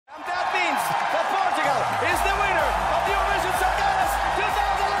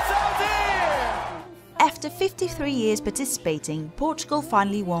53 years participating, Portugal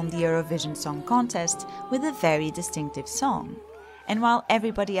finally won the Eurovision Song Contest with a very distinctive song. And while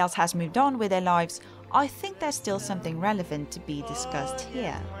everybody else has moved on with their lives, I think there's still something relevant to be discussed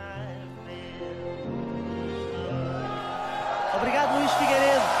here. Obrigado, Luís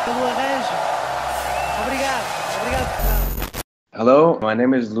Figueiredo, pelo arranjo. Obrigado. Hello, my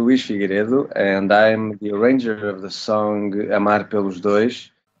name is Luís Figueiredo and I'm the arranger of the song Amar Pelos Dois.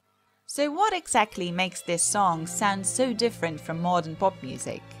 So what exactly makes this song sound so different from modern pop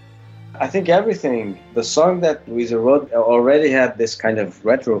music? I think everything. The song that Luisa wrote already had this kind of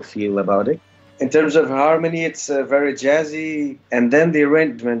retro feel about it. In terms of harmony, it's very jazzy, and then the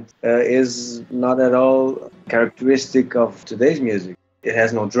arrangement is not at all characteristic of today's music. It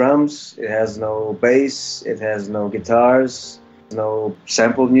has no drums, it has no bass, it has no guitars, no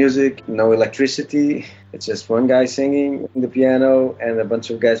sampled music, no electricity. It's just one guy singing the piano and a bunch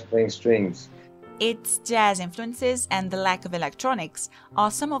of guys playing strings. Its jazz influences and the lack of electronics are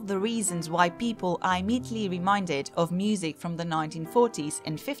some of the reasons why people are immediately reminded of music from the 1940s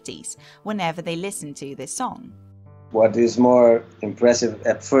and 50s whenever they listen to this song. What is more impressive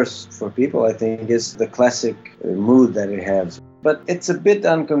at first for people, I think, is the classic mood that it has. But it's a bit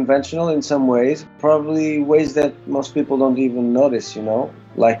unconventional in some ways, probably ways that most people don't even notice,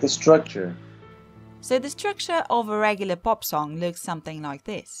 like the structure. So the structure of a regular pop song looks something like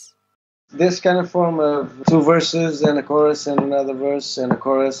this. This kind of form of two verses and a chorus and another verse and a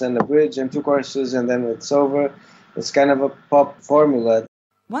chorus and a bridge and two choruses and then it's over. It's kind of a pop formula.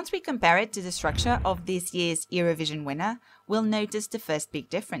 Once we compare it to the structure of this year's Eurovision winner, we'll notice the first big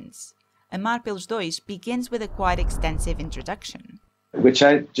difference. Amar Pelos Dois begins with a quite extensive introduction. Which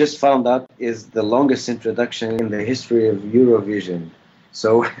I just found out is the longest introduction in the history of Eurovision.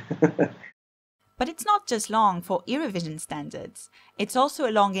 So... But it's not just long for Eurovision standards, it's also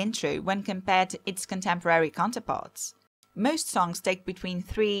a long intro when compared to its contemporary counterparts. Most songs take between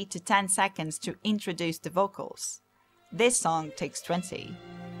 3 to 10 seconds to introduce the vocals. This song takes 20.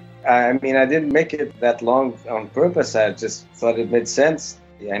 I mean, I didn't make it that long on purpose, I just thought it made sense.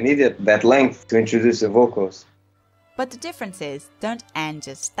 I needed that length to introduce the vocals. But the differences don't end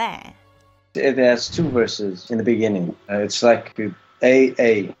just there. It has two verses in the beginning. It's like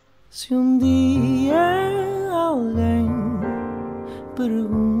A. Se dia alguém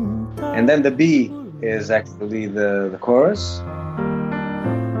pergunta. And then the B is actually the chorus.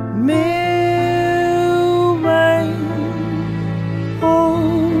 Meu bem,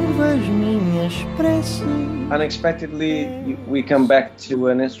 ouve as minhas preces. Unexpectedly, we come back to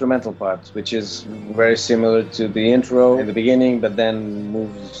an instrumental part, which is very similar to the intro in the beginning, but then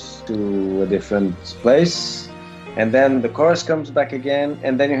moves to a different place. And then the chorus comes back again,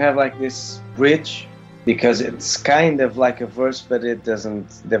 and then you have like this bridge, because it's kind of like a verse, but it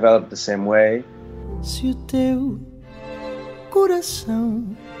doesn't develop the same way. Se o teu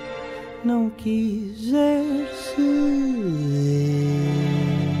coração não quiser ser.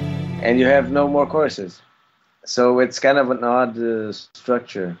 And you have no more choruses. So it's kind of an odd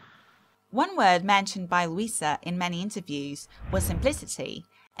structure. One word mentioned by Luisa in many interviews was simplicity,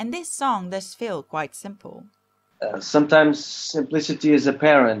 and this song does feel quite simple. Sometimes simplicity is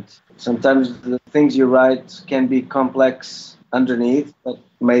apparent. Sometimes the things you write can be complex underneath, but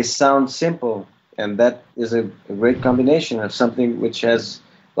may sound simple. And that is a great combination of something which has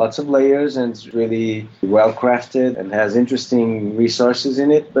lots of layers and is really well crafted and has interesting resources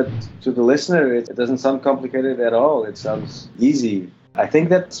in it. But to the listener, it doesn't sound complicated at all. It sounds easy. I think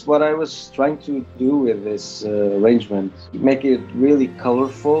that's what I was trying to do with this arrangement. Make it really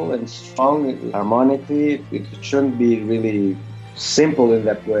colorful and strong harmonically. It shouldn't be really simple in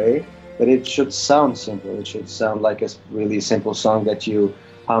that way, but it should sound simple. It should sound like a really simple song that you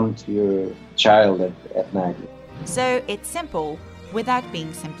hum to your child at night. So it's simple without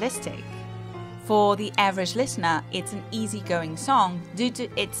being simplistic. For the average listener, it's an easygoing song due to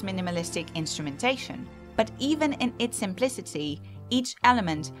its minimalistic instrumentation. But even in its simplicity, each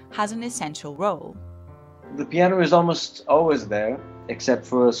element has an essential role. The piano is almost always there, except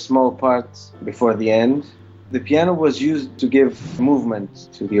for a small part before the end. The piano was used to give movement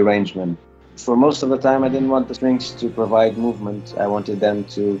to the arrangement. For most of the time, I didn't want the strings to provide movement. I wanted them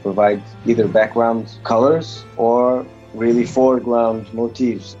to provide either background colors or really foreground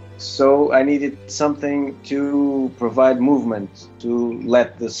motifs. So I needed something to provide movement, to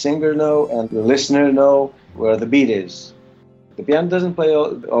let the singer know and the listener know where the beat is. The piano doesn't play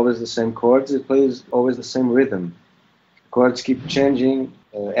always the same chords, it plays always the same rhythm. Chords keep changing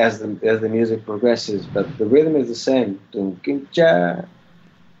as the music progresses, but the rhythm is the same. Dum-dum-ja,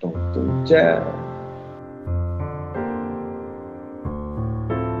 dum-dum-ja.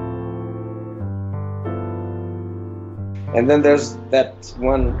 And then there's that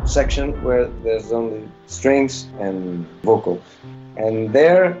one section where there's only strings and vocals. And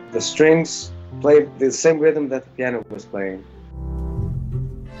there, the strings play the same rhythm that the piano was playing.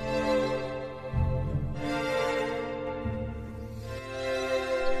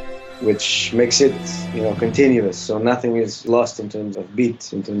 Which makes it, continuous, so nothing is lost in terms of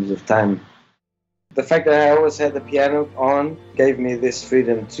beat, in terms of time. The fact that I always had the piano on gave me this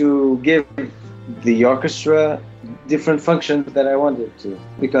freedom to give the orchestra different functions that I wanted to,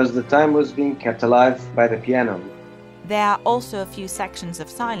 because the time was being kept alive by the piano. There are also a few sections of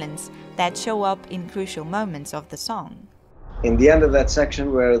silence that show up in crucial moments of the song. In the end of that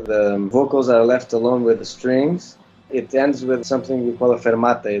section where the vocals are left alone with the strings, it ends with something we call a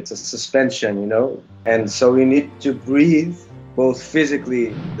fermata. It's a suspension, and so we need to breathe, both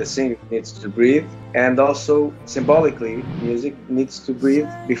physically the singer needs to breathe, and also symbolically music needs to breathe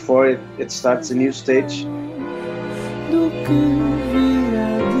before it starts a new stage. Do que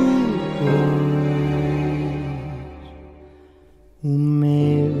virá depois, o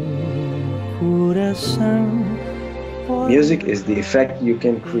meu coração. Music is the effect you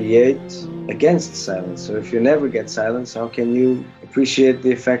can create against silence. So if you never get silence, how can you appreciate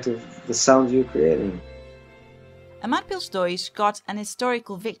the effect of the sound you're creating? Amar Pelos Dois got an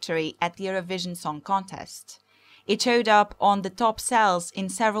historical victory at the Eurovision Song Contest. It showed up on the top sales in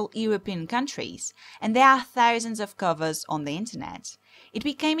several European countries, and there are thousands of covers on the internet. It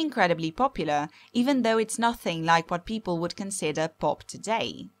became incredibly popular, even though it's nothing like what people would consider pop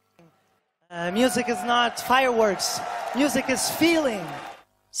today. Music is not fireworks. Music is feeling.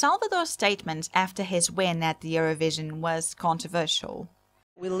 Salvador's statement after his win at the Eurovision was controversial.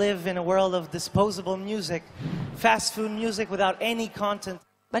 We live in a world of disposable music, fast food music without any content.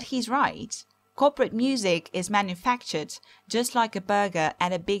 But he's right. Corporate music is manufactured just like a burger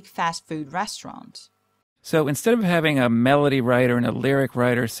at a big fast food restaurant. So instead of having a melody writer and a lyric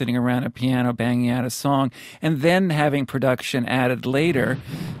writer sitting around a piano banging out a song and then having production added later,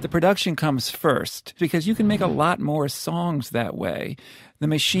 the production comes first because you can make a lot more songs that way. The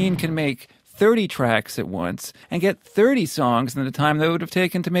machine can make 30 tracks at once and get 30 songs in the time that would have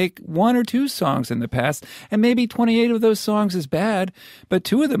taken to make 1 or 2 songs in the past, and maybe 28 of those songs is bad, but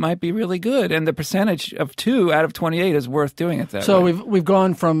 2 of them might be really good, and the percentage of 2 out of 28 is worth doing it that way. So we've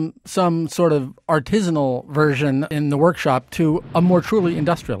gone from some sort of artisanal version in the workshop to a more truly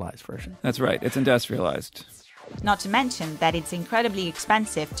industrialized version. That's right, it's industrialized. Not to mention that it's incredibly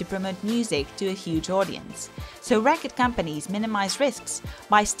expensive to promote music to a huge audience. So record companies minimize risks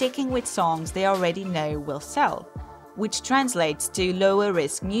by sticking with songs they already know will sell, which translates to lower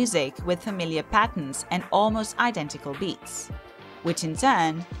risk music with familiar patterns and almost identical beats, which in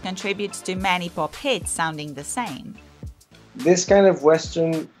turn contributes to many pop hits sounding the same. This kind of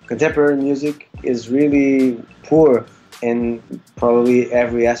Western contemporary music is really poor in probably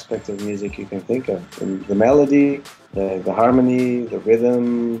every aspect of music you can think of. The melody, the harmony, the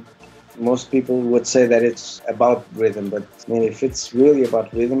rhythm. Most people would say that it's about rhythm, but if it's really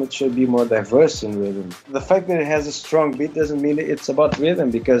about rhythm, it should be more diverse in rhythm. The fact that it has a strong beat doesn't mean it's about rhythm,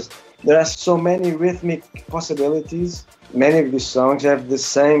 because there are so many rhythmic possibilities. Many of these songs have the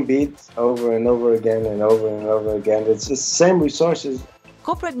same beat over and over again and over and over again. It's the same resources.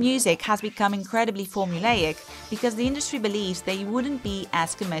 Corporate music has become incredibly formulaic because the industry believes they wouldn't be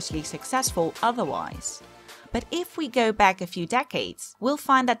as commercially successful otherwise. But if we go back a few decades, we'll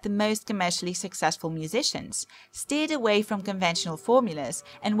find that the most commercially successful musicians steered away from conventional formulas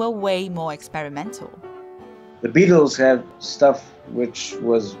and were way more experimental. The Beatles had stuff which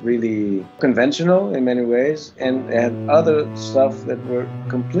was really conventional in many ways, and had other stuff that were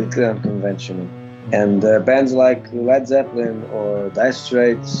completely unconventional. And bands like Led Zeppelin or Dire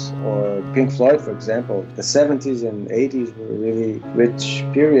Straits or Pink Floyd, for example, the 70s and 80s were a really rich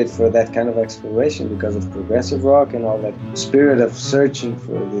period for that kind of exploration because of progressive rock and all that spirit of searching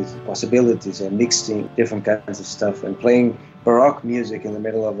for these possibilities and mixing different kinds of stuff and playing Baroque music in the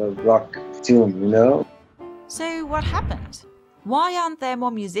middle of a rock tune, So what happened? Why aren't there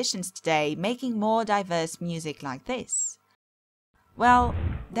more musicians today making more diverse music like this? Well,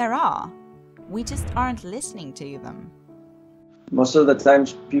 there are. We just aren't listening to them. Most of the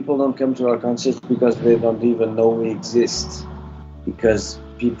times people don't come to our concerts because they don't even know we exist. Because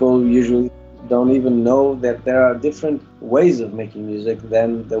people usually don't even know that there are different ways of making music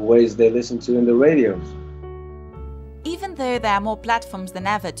than the ways they listen to in the radios. Even though there are more platforms than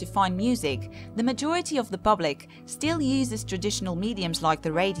ever to find music, the majority of the public still uses traditional mediums like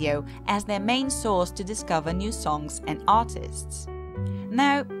the radio as their main source to discover new songs and artists.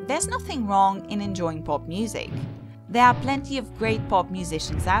 Now, there's nothing wrong in enjoying pop music. There are plenty of great pop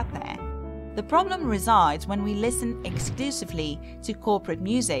musicians out there. The problem resides when we listen exclusively to corporate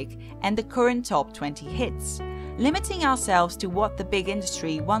music and the current top 20 hits. Limiting ourselves to what the big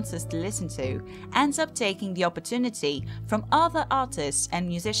industry wants us to listen to ends up taking the opportunity from other artists and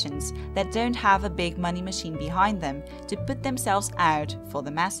musicians that don't have a big money machine behind them to put themselves out for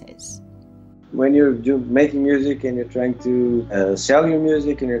the masses. When you're making music and you're trying to sell your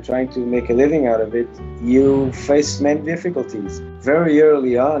music and you're trying to make a living out of it, you face many difficulties. Very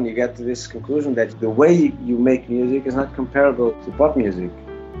early on, you get to this conclusion that the way you make music is not comparable to pop music.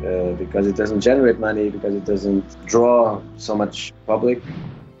 Because it doesn't generate money, because it doesn't draw so much public.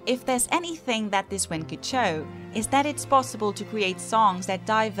 If there's anything that this win could show, is that it's possible to create songs that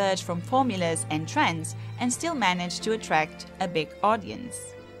diverge from formulas and trends and still manage to attract a big audience.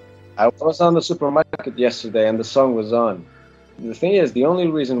 I was on the supermarket yesterday and the song was on. The thing is, the only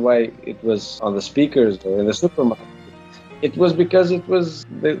reason why it was on the speakers or in the supermarket, it was because it was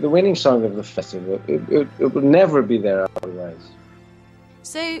the winning song of the festival. It would never be there otherwise.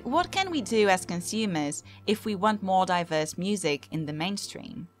 So what can we do as consumers if we want more diverse music in the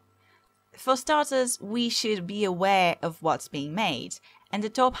mainstream? For starters, we should be aware of what's being made, and the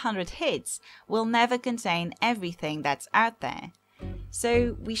top 100 hits will never contain everything that's out there.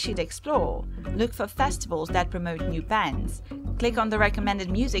 So we should explore, look for festivals that promote new bands, click on the recommended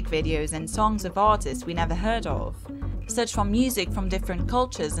music videos and songs of artists we never heard of, search for music from different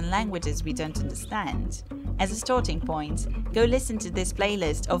cultures and languages we don't understand. As a starting point, go listen to this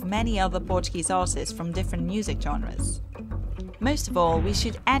playlist of many other Portuguese artists from different music genres. Most of all, we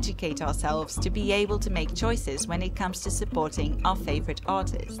should educate ourselves to be able to make choices when it comes to supporting our favorite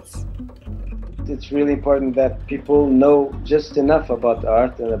artists. It's really important that people know just enough about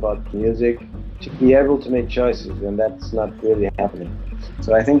art and about music to be able to make choices, and that's not really happening.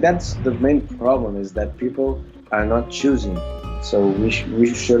 So I think that's the main problem, is that people are not choosing. So we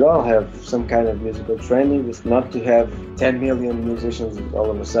should all have some kind of musical training. It's not to have 10 million musicians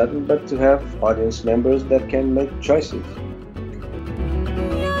all of a sudden, but to have audience members that can make choices.